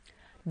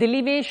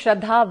दिल्ली में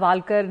श्रद्धा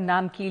वालकर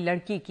नाम की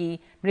लड़की की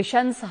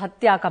नृशंस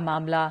हत्या का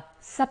मामला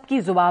सबकी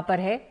जुबान पर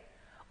है।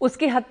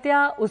 उसकी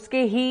हत्या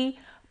उसके he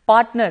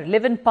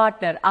live in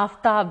partner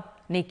Aftab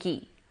ने की।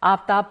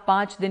 आफ्ताब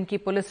 5 दिन की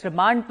पुलिस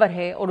रिमांड पर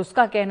है और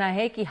उसका कहना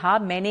है कि हाँ,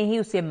 मैंने ही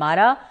उसे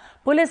मारा।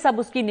 पुलिस अब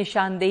उसकी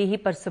निशानदेही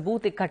पर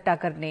सबूत इकट्ठा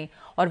करने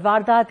और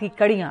वारदात की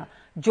कड़ियां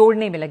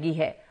जोड़ने में लगी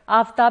है।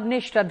 आफ्ताब ने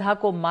श्रद्धा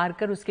को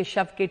मारकर उसके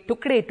शव के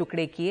टुकड़े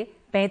टुकड़े किए,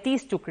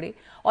 35 टुकड़े,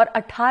 और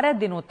 18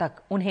 दिनों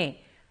तक उन्हें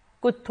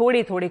कुछ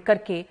थोड़े थोड़े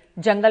करके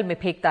जंगल में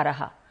फेंकता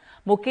रहा।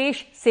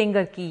 मुकेश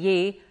सेंगर की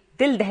ये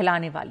दिल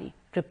दहलाने वाली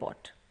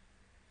रिपोर्ट।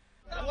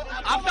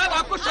 आफ्ताब,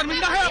 आपको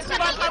शर्मिंदा है आपकी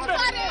बात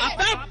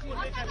आफ्ताब?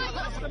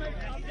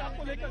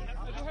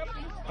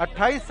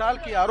 28 साल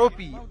के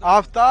आरोपी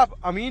आफ्ताब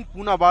अमीन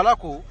पूनावाला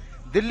को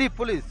दिल्ली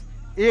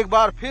पुलिस एक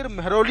बार फिर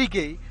महरौली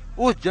के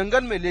उस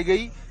जंगल में ले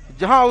गई,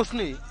 जहां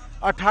उसने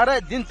 18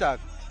 दिन तक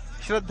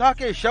श्रद्धा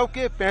के शव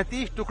के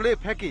 35 टुकड़े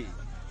फेंके।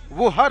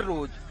 वो हर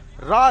रोज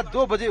रात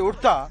 2 बजे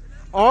उठता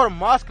और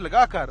मास्क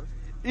लगाकर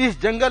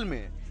इस जंगल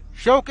में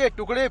शव के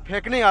टुकड़े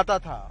फेंकने आता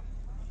था।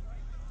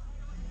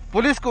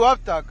 पुलिस को अब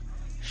तक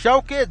शव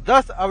के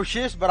 10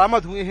 अवशेष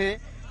बरामद हुए हैं,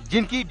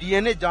 जिनकी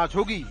डीएनए जांच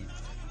होगी।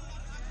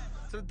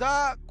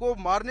 श्रद्धा को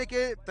मारने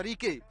के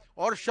तरीके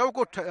और शव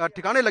को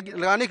ठिकाने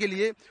लगाने के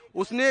लिए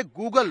उसने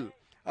गूगल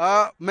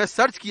में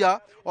सर्च किया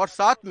और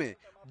साथ में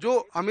जो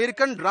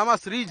अमेरिकन ड्रामा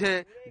सीरीज है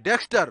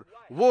डेक्स्टर,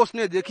 वो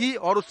उसने देखी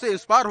और उससे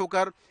इंस्पायर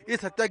होकर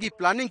इस हत्या की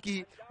प्लानिंग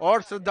की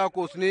और श्रद्धा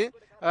को उसने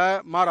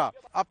मारा।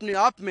 अपने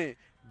आप में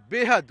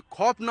बेहद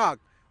खौफनाक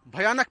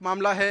भयानक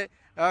मामला है।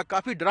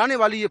 काफी डराने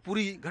वाली ये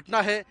पूरी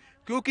घटना है,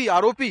 क्योंकि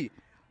आरोपी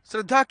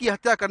श्रद्धा की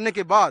हत्या करने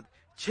के बाद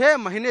 6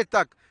 महीने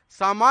तक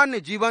सामान्य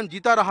जीवन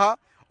जीता रहा।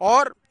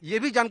 और ये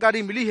भी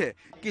जानकारी मिली है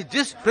कि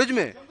जिस फ्रिज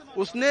में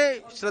उसने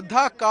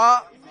श्रद्धा का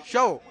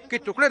शव के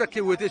टुकड़े रखे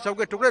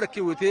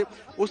हुए थे,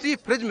 उसी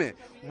फ्रिज में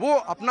वो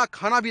अपना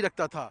खाना भी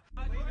रखता था।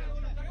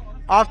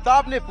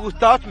 आफ्ताब ने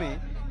पूछताछ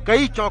में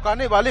कई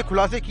चौंकाने वाले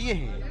खुलासे किए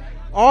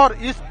हैं और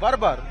इस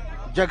बर्बर,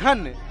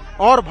 जघन्य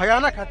और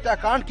भयानक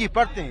हत्याकांड की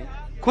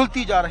परतें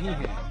खुलती जा रही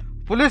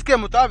हैं। पुलिस के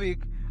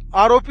मुताबिक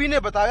आरोपी ने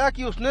बताया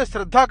कि उसने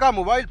श्रद्धा का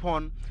मोबाइल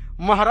फोन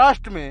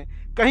महाराष्ट्र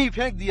में कहीं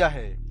फेंक दिया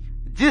है।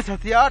 जिस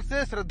हथियार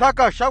से श्रद्धा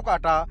का शव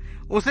काटा,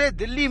 उसे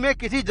दिल्ली में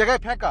किसी जगह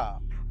फेंका।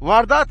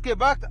 वारदात के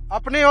वक्त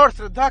अपने और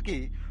श्रद्धा के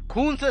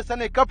खून से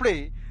सने कपड़े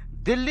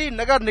दिल्ली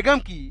नगर निगम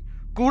की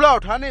कूड़ा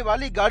उठाने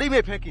वाली गाड़ी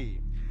में फेंके।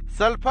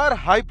 सल्फर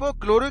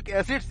हाइपोक्लोरिक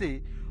एसिड से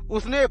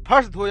उसने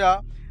फर्श धोया,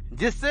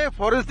 जिससे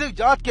फोरेंसिक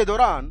जांच के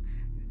दौरान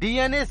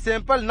डीएनए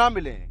सैंपल न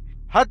मिले।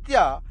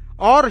 हत्या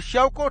और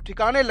शव को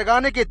ठिकाने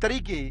लगाने के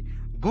तरीके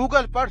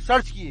गूगल पर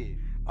सर्च किए।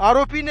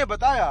 आरोपी ने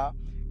बताया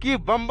कि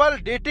बम्बल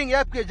डेटिंग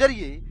ऐप के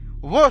जरिए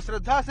वो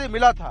श्रद्धा से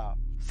मिला था।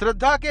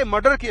 श्रद्धा के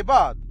मर्डर के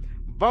बाद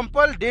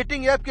बम्बल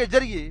डेटिंग ऐप के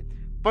जरिए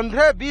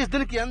 15-20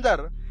 दिन के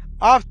अंदर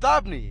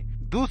आफ्ताब ने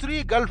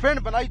दूसरी गर्लफ्रेंड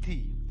बनाई थी।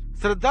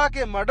 श्रद्धा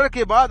के मर्डर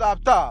के बाद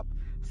आफ्ताब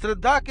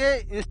श्रद्धा के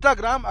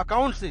इंस्टाग्राम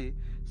अकाउंट से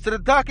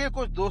श्रद्धा के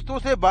कुछ दोस्तों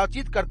से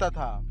बातचीत करता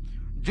था।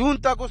 जून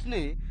तक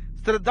उसने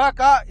श्रद्धा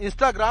का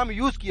इंस्टाग्राम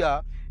यूज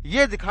किया,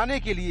 ये दिखाने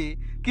के लिए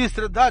कि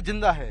श्रद्धा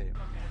जिंदा है।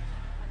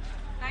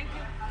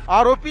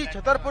 आरोपी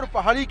छतरपुर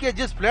पहाड़ी के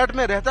जिस फ्लैट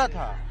में रहता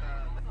था,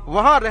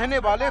 वहां रहने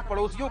वाले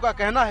पड़ोसियों का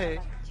कहना है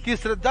कि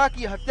श्रद्धा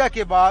की हत्या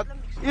के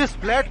बाद इस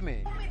फ्लैट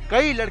में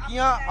कई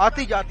लड़कियां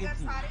आती जाती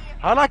थीं।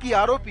 हालांकि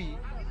आरोपी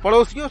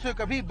पड़ोसियों से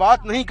कभी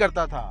बात नहीं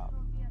करता था।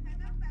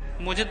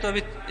 मुझे तो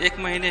अभी 1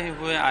 महीने ही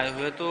हुए आए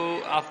हुए,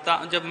 तो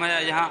आफ्ताब जब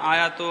मैं यहाँ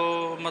आया तो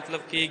मतलब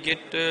कि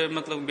गेट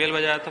बेल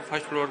बजाया था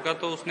फर्स्ट फ्लोर का,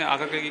 तो उसने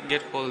आकर के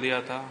गेट खोल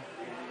दिया था।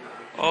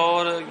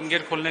 और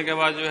गेट खोलने के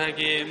बाद जो है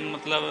कि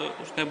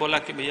उसने बोला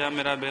कि भैया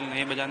मेरा बेल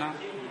नहीं बजाना,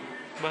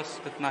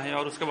 बस इतना ही।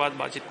 और उसके बाद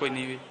बातचीत कोई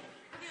नहीं हुई।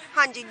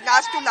 हाँ जी,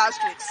 लास्ट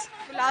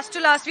टू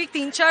लास्ट वीक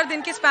 3-4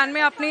 दिन के स्पैन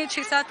में आपने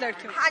 6-7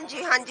 लड़के? हाँ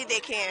जी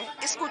देखे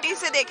हैं। स्कूटी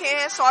से देखे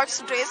हैं,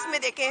 शॉर्ट्स ड्रेस में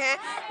देखे हैं।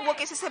 वो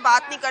किसी से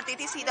बात नहीं करती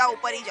थी, सीधा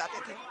ऊपर ही जाते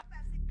थे।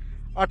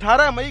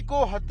 18 मई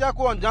को हत्या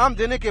को अंजाम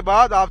देने के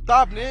बाद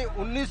आफ्ताब ने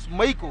 19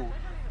 मई को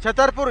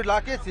छतरपुर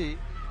इलाके से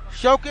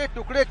शव के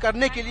टुकड़े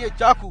करने के लिए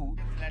चाकू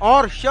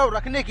और शव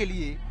रखने के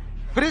लिए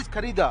फ्रिज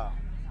खरीदा।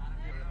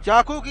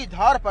 चाकू की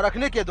धार पर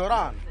रखने के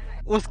दौरान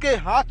उसके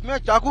हाथ में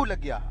चाकू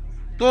लग गया,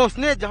 तो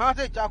उसने जहां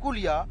से चाकू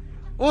लिया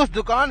उस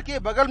दुकान के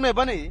बगल में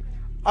बने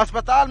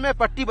अस्पताल में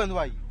पट्टी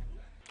बंधवाई।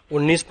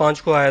 19/5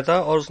 को आया था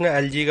और उसने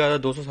एलजी का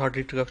 260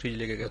 लीटर का फ्रिज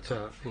लेके गया था।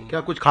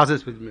 क्या कुछ खास है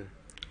इस फ्रिज में?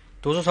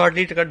 260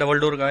 लीटर का डबल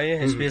डोर का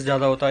है, स्पेस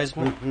ज्यादा होता है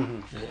इसमें।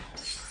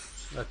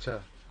 अच्छा,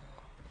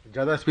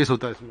 ज्यादा स्पेस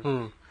होता है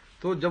इसमें।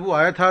 तो जब वो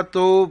आया था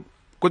तो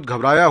कुछ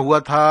घबराया हुआ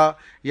था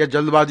या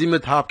जल्दबाजी में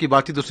था? आपकी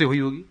बातचीत उससे हुई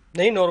होगी?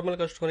 नहीं, नॉर्मल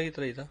कस्टमर की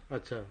तरह ही था।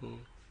 अच्छा,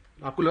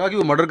 आपको लगा कि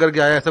वो मर्डर करके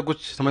आया, ऐसा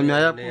कुछ समझ में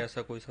आया? नहीं,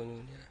 ऐसा कोई समझ नहीं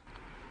आया।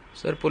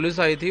 सर, पुलिस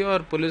आई थी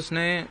और पुलिस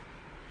ने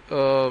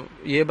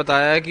ये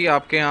बताया कि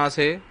आपके यहाँ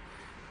से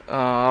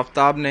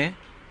आफ्ताब ने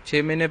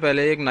 6 महीने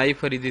पहले एक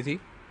नाइफ खरीदी थी।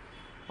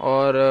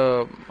 और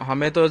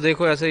हमें तो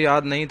देखो ऐसे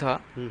याद नहीं था।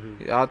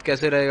 याद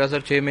कैसे रहेगा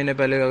सर, 6 महीने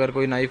पहले अगर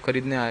कोई नाइफ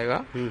खरीदने आएगा।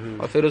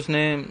 और फिर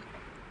उसने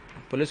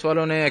पुलिस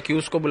वालों ने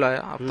एक्यूज को बुलाया,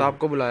 आफ्ताब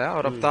को बुलाया,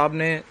 और आफ्ताब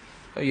ने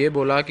ये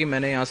बोला कि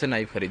मैंने यहाँ से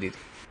नाइफ खरीदी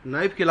थी।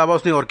 नाइफ के अलावा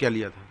उसने और क्या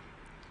लिया था?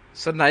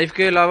 सर नाइफ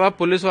के अलावा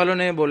पुलिस वालों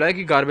ने बोला है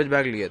कि गार्बेज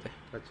बैग लिए थे।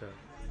 अच्छा।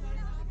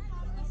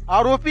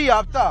 आरोपी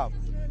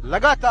आफ्ताब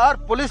लगातार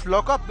पुलिस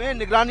लॉकअप में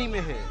निगरानी में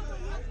है।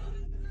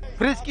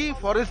 फिर इसकी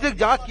फॉरेंसिक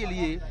जांच के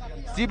लिए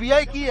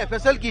सीबीआई की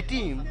एफएसएल की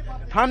टीम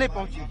थाने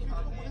पहुंची।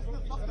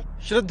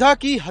 श्रद्धा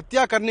की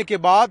हत्या करने के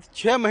बाद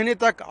 6 महीने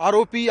तक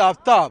आरोपी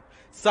आफ्ताब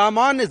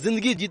सामान्य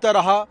जिंदगी जीता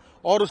रहा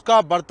और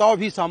उसका बर्ताव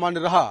भी सामान्य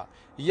रहा।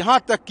 यहाँ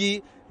तक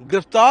कि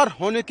गिरफ्तार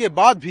होने के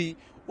बाद भी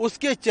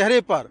उसके चेहरे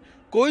पर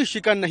कोई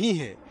शिकन नहीं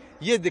है।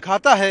 ये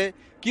दिखाता है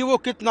कि वो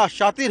कितना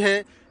शातिर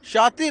है,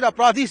 शातिर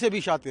अपराधी से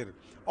भी शातिर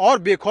और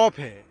बेखौफ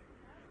है।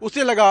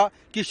 उसे लगा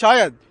कि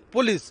शायद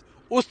पुलिस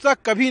उस तक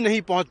कभी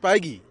नहीं पहुंच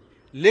पाएगी,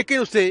 लेकिन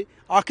उसे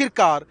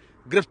आखिरकार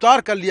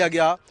गिरफ्तार कर लिया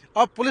गया।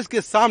 अब पुलिस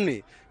के सामने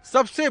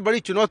सबसे बड़ी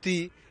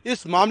चुनौती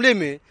इस मामले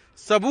में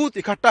सबूत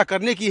इकट्ठा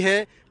करने की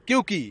है,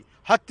 क्योंकि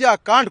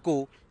हत्याकांड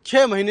को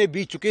 6 महीने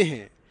बीत चुके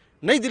हैं।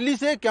 नई दिल्ली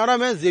से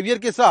कैमरामैन जेवियर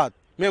के साथ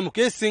मैं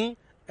मुकेश सिंह,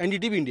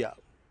 एनडीटीवी इंडिया।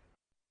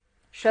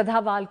 श्रद्धा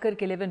वालकर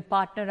के लिव इन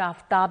पार्टनर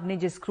आफ्ताब ने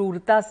जिस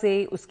क्रूरता से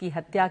उसकी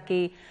हत्या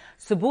के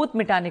सबूत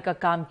मिटाने का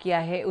काम किया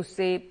है,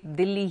 उससे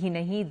दिल्ली ही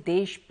नहीं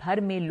देश भर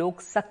में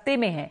लोग सकते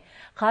में हैं।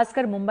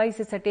 खासकर मुंबई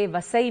से सटे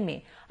वसई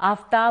में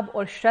आफ्ताब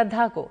और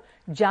श्रद्धा को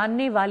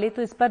जानने वाले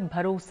तो इस पर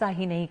भरोसा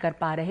ही नहीं कर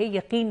पा रहे,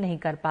 यकीन नहीं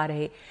कर पा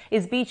रहे।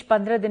 इस बीच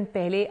 15 दिन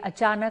पहले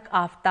अचानक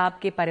आफ्ताब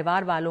के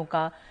परिवार वालों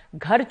का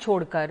घर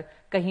छोड़कर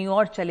कहीं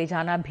और चले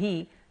जाना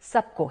भी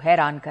सबको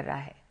हैरान कर रहा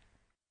है।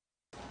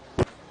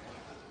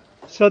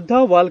 श्रद्धा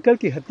वालकर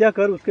की हत्या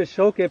कर उसके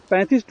शव के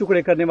 35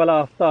 टुकड़े करने वाला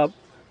आफ्ताब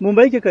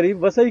मुंबई के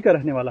करीब वसई का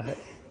रहने वाला है,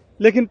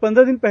 लेकिन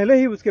 15 दिन पहले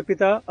ही उसके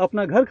पिता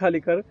अपना घर खाली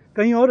कर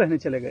कहीं और रहने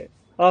चले गए।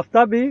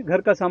 आफ्ताब भी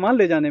घर का सामान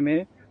ले जाने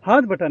में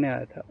हाथ बटाने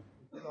आया था।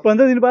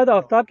 15 दिन बाद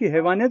आफ्ताब की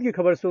हैवानियत की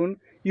खबर सुन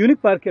यूनिक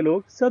पार्क के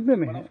लोग सदमे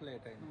में हैं।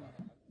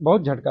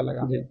 बहुत झटका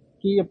लगा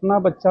कि अपना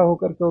बच्चा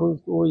होकर के और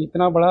उसको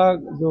इतना बड़ा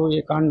जो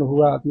ये कांड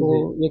हुआ,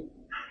 तो एक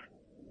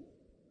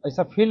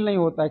ऐसा फील नहीं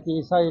होता है कि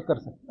ऐसा ये कर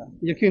सकता है,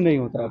 यकीन नहीं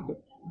होता आपको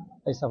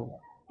ऐसा हुआ।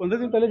 15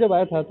 दिन पहले जब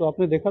आया था तो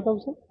आपने देखा था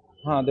उसे?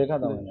 हाँ देखा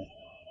था मैंने।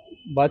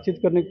 बातचीत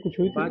करने की कुछ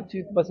हुई थी?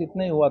 बातचीत बस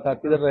इतना ही हुआ था,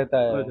 किधर रहता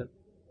है,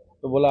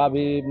 तो बोला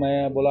अभी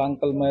मैं बोला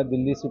अंकल मैं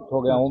दिल्ली शिफ्ट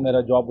हो गया हूँ,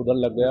 मेरा जॉब उधर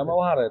लग गया, मैं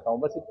वहाँ रहता हूँ,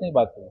 बस इतनी ही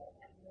बात हुई।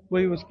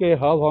 वही उसके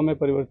हाव भाव में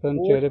परिवर्तन,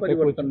 चेहरे पे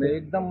परिवर्तन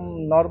एकदम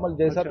नॉर्मल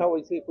जैसा था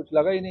वैसे कुछ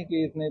लगा ही नहीं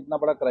कि इसने इतना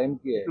बड़ा क्राइम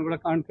किया है। इतना बड़ा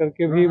कांड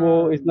करके भी वो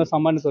इतना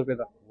सामान्य तौर पे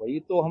था। वही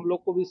तो हम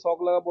लोग को भी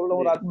शौक लगा, बोल रहा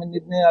हूँ रात में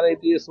नींद नहीं आ रही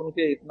थी, ये सुन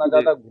के इतना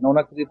ज्यादा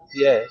घिनौना कृत्य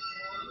किया है,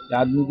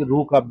 आदमी की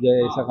रूह कांप जाए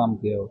ऐसा काम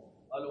किया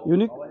है।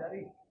 यूनिक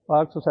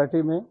पार्क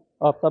सोसाइटी में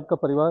आफ्ताब का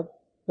परिवार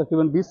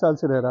तकरीबन 20 साल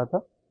से रह रहा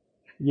था।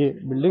 ये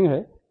बिल्डिंग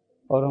है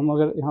और हम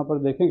अगर यहाँ पर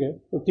देखेंगे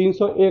तो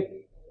 301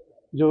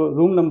 जो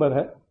रूम नंबर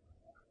है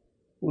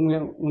उनमें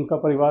उनका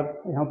परिवार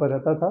यहाँ पर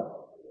रहता था।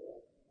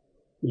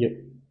 ये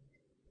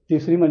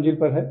तीसरी मंजिल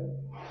पर है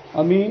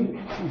अमीन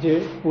जे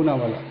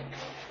पूनावाला।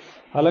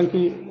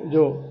 हालांकि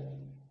जो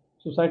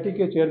सोसाइटी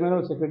के चेयरमैन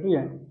और सेक्रेटरी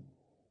हैं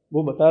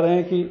वो बता रहे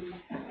हैं कि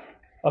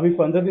अभी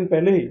 15 दिन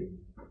पहले ही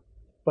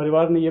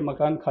परिवार ने ये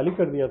मकान खाली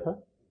कर दिया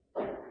था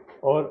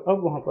और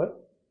अब वहाँ पर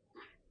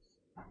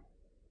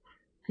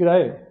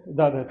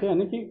किराएदार रहते हैं,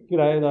 यानी कि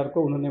किराएदार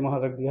को उन्होंने वहाँ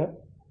रख दिया है।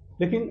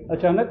 लेकिन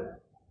अचानक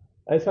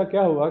ऐसा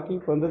क्या हुआ कि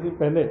 15 दिन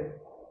पहले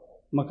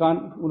मकान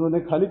उन्होंने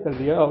खाली कर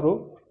दिया और वो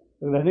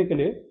रहने के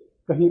लिए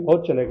कहीं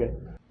और चले गए।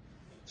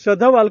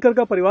 श्रद्धा वालकर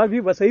का परिवार भी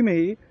वसई में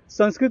ही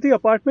संस्कृति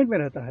अपार्टमेंट में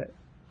रहता है,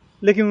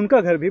 लेकिन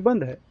उनका घर भी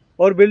बंद है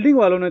और बिल्डिंग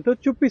वालों ने तो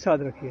चुप्पी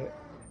साध रखी है।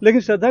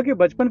 लेकिन श्रद्धा के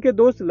बचपन के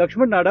दोस्त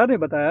लक्ष्मण नाडार ने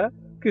बताया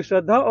कि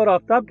श्रद्धा और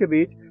आफ्ताब के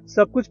बीच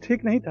सब कुछ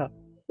ठीक नहीं था।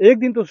 एक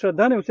दिन तो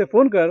श्रद्धा ने उसे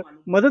फोन कर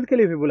मदद के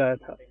लिए भी बुलाया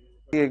था।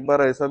 एक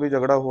बार ऐसा भी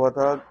झगड़ा हुआ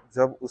था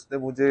जब उसने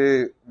मुझे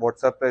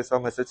व्हाट्सएप पे ऐसा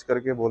मैसेज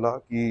करके बोला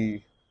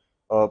कि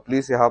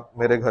प्लीज यहाँ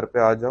मेरे घर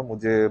पे आ जा,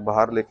 मुझे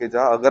बाहर लेके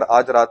जा, अगर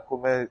आज रात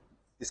को मैं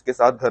इसके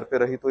साथ घर पे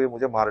रही तो ये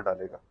मुझे मार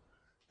डालेगा।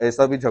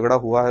 ऐसा भी झगड़ा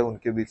हुआ है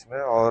उनके बीच में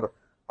और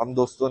हम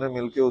दोस्तों ने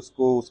मिलके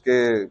उसको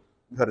उसके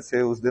घर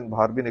से उस दिन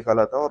बाहर भी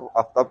निकाला था और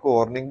आफ्ताब को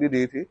वार्निंग भी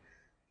दी थी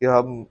कि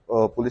हम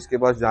पुलिस के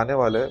पास जाने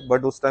वाले हैं।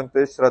 बट उस टाइम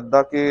पे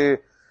श्रद्धा के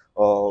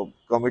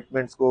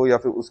कमिटमेंट्स को या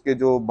फिर उसके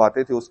जो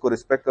बातें थी उसको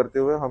रिस्पेक्ट करते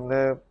हुए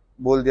हमने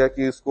बोल दिया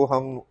कि इसको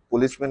हम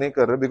पुलिस में नहीं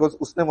कर रहे, बिकॉज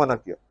उसने मना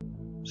किया।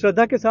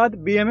 श्रद्धा के साथ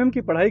बीएमएम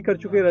की पढ़ाई कर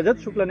चुके रजत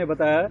शुक्ला ने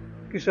बताया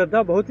कि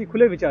श्रद्धा बहुत ही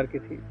खुले विचार की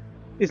थी,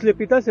 इसलिए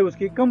पिता से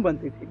उसकी कम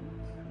बनती थी।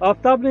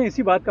 आफ्ताब ने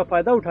इसी बात का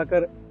फायदा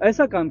उठाकर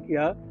ऐसा काम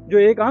किया जो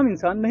एक आम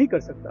इंसान नहीं कर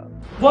सकता।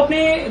 वो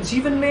अपने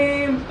जीवन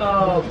में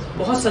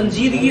बहुत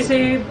संजीदगी से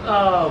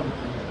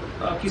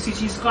किसी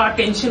चीज का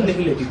टेंशन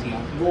नहीं लेती थी,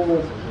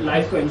 वो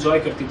लाइफ को एंजॉय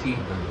करती थी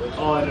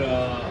और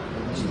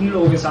जितने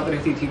लोगों के साथ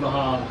रहती थी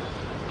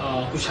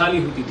वहाँ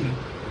खुशहाली होती थी।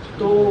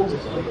 तो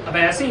अब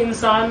ऐसे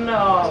इंसान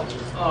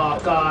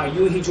का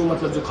यूं ही जो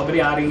मतलब जो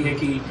खबरें आ रही है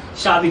कि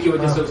शादी की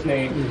वजह से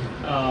उसने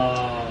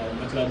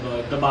मतलब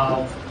दबाव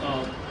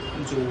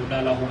जो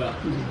डाला होगा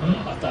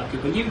आफ्ताब के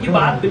ऊपर, ये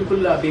बात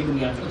बिल्कुल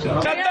बेबुनियाद है।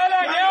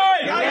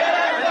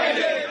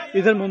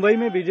 इधर मुंबई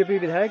में बीजेपी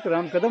विधायक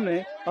राम कदम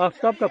ने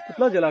आफ्ताब का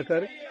पुतला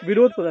जलाकर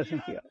विरोध प्रदर्शन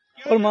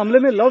किया और मामले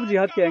में लव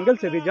जिहाद के एंगल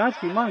से भी जांच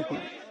की मांग की।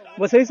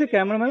 वसई से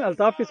कैमरामैन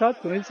अल्ताफ के साथ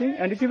सुनील सिंह,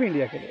 एनडीटीवी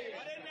इंडिया के लिए।